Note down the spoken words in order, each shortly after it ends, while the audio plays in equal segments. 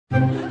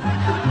My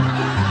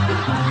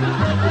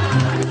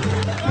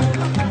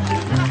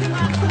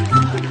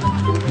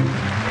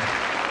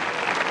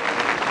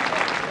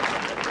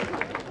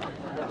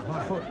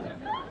foot.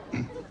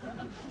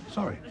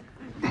 Sorry.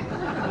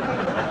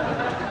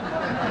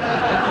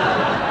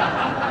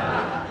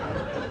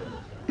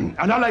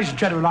 And now, ladies and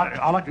gentlemen,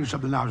 I'd like to do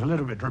something now that's a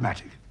little bit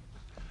dramatic,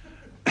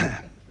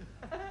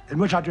 in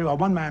which I do a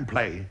one-man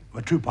play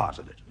with two parts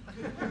in it.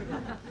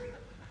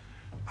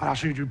 And I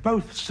shall do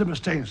both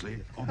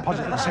simultaneously or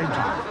possibly at the same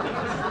time.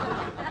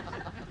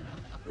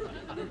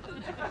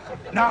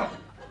 Now,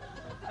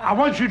 I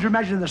want you to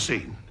imagine the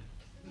scene.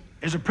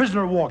 It's a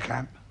prisoner of war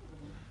camp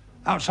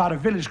outside a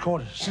village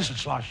called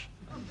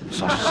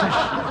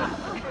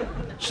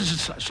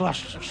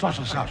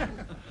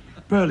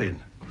Berlin.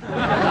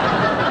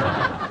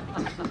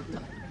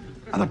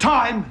 And the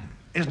time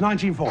is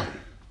 1940,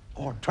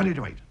 or 20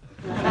 to 8.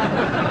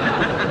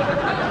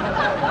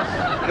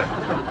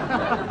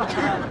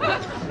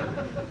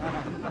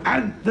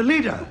 And the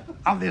leader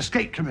of the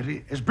escape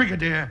committee is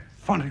Brigadier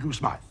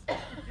Fontague-Smythe.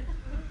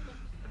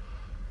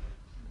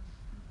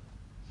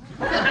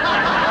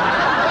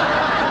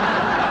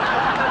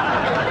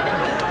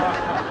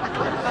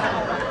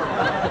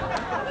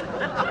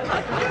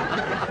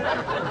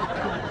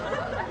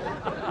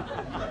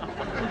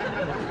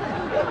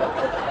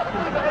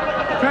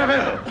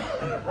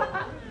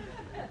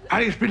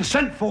 And he's been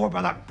sent for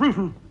by that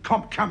brutal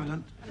comp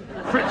commandant,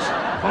 Fritz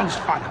von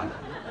Steinheim.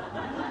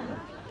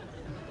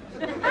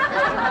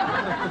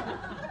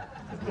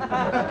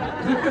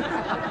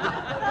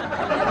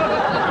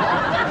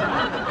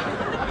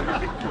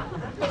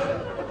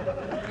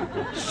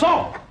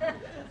 So,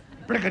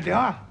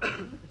 Brigadier,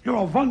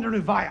 you're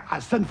wondering why I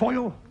sent for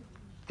you?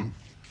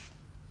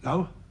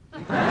 No?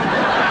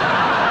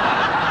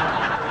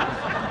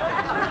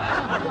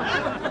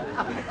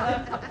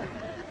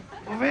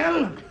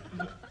 Well,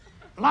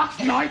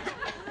 last night,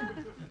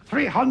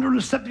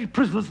 370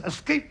 prisoners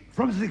escaped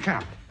from the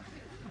camp.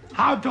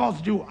 How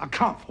does you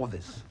account for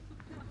this?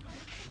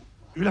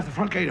 You left the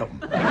front gate open.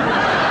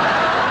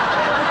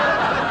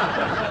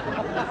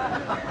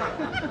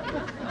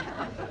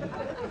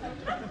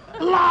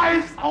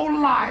 Lies, oh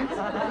lies.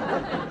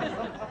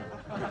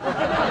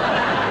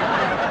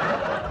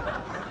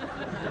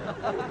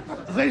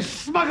 They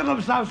smuggled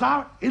themselves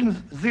out in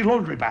the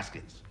laundry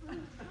baskets.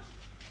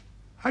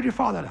 How do you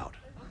find that out?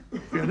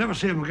 You'll never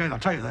see them again, I'll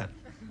tell you that.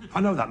 I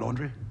know that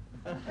laundry.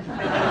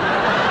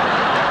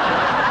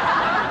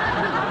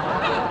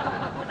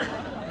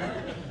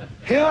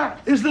 Here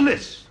is the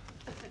list.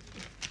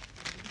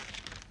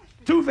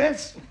 2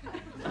 vests,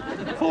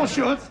 4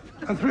 shirts,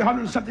 and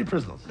 370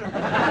 prisoners.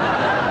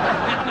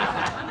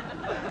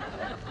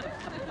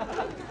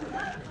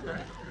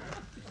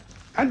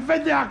 And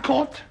when they are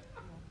caught,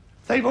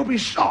 they will be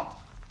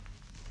shot.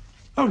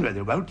 Oh, no,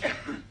 they won't.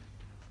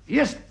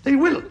 Yes, they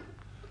will.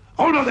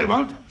 Oh, no, they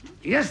won't.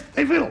 Yes,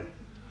 they will.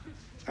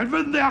 And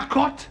when they are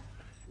caught,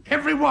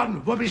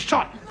 everyone will be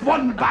shot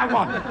one by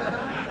one.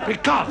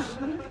 Because...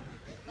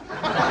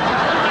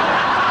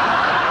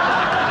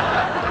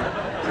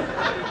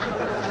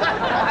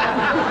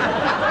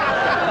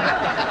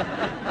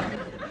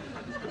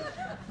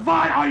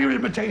 Why are you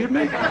imitating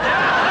me?